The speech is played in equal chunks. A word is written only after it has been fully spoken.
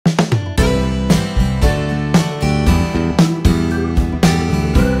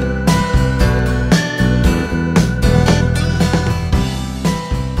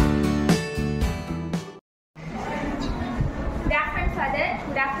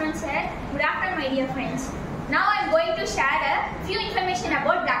afternoon, sir. Good afternoon, my dear friends. Now I am going to share a few information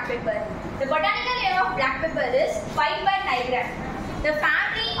about black pepper. The botanical name of black pepper is Piper nigra. The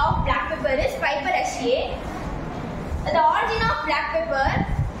family of black pepper is Piperaceae. The origin of black pepper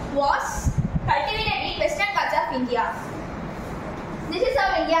was cultivated in western parts of India. This is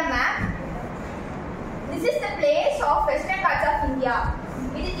our India map. This is the place of western parts of India.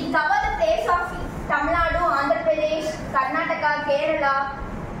 It covers the place of Tamil Nadu, Andhra Pradesh, Karnataka, Kerala.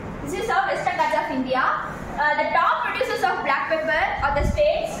 This is our western parts of India. The top producers of black pepper are the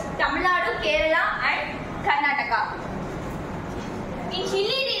states Tamil Nadu, Kerala and Karnataka. In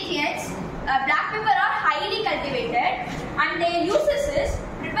hilly regions, black pepper are highly cultivated and their uses is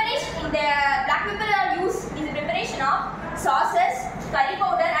preparation. The black pepper are used in the preparation of sauces, curry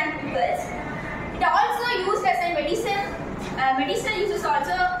powder and pickles. It also used as a medicine. Medicinal uses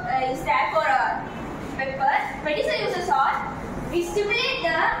also is there for pepper. Medicinal uses are we stimulate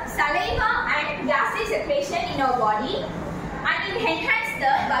the saliva and gastric secretion in our body and it enhances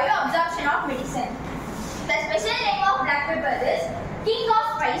the bioabsorption of medicine. The special name of black pepper is King of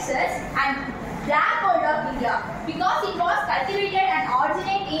Spices and Black Gold of India because it was cultivated and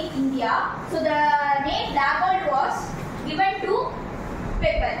originated in India. So the name Black Gold was given to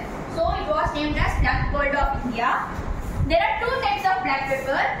pepper. So it was named as Black Gold of India. There are two types of black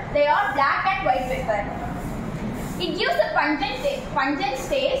pepper. They are black and white pepper. It gives a pungent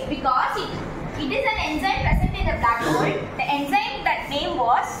taste because it is an enzyme present in the black gold. The enzyme that name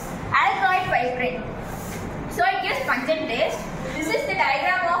was alkaloid piperin. So it gives pungent taste. This is the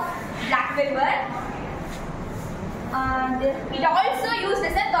diagram of black pepper. It also used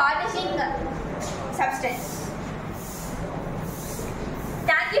as a garnishing substance.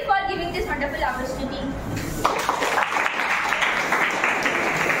 Thank you for giving this wonderful opportunity.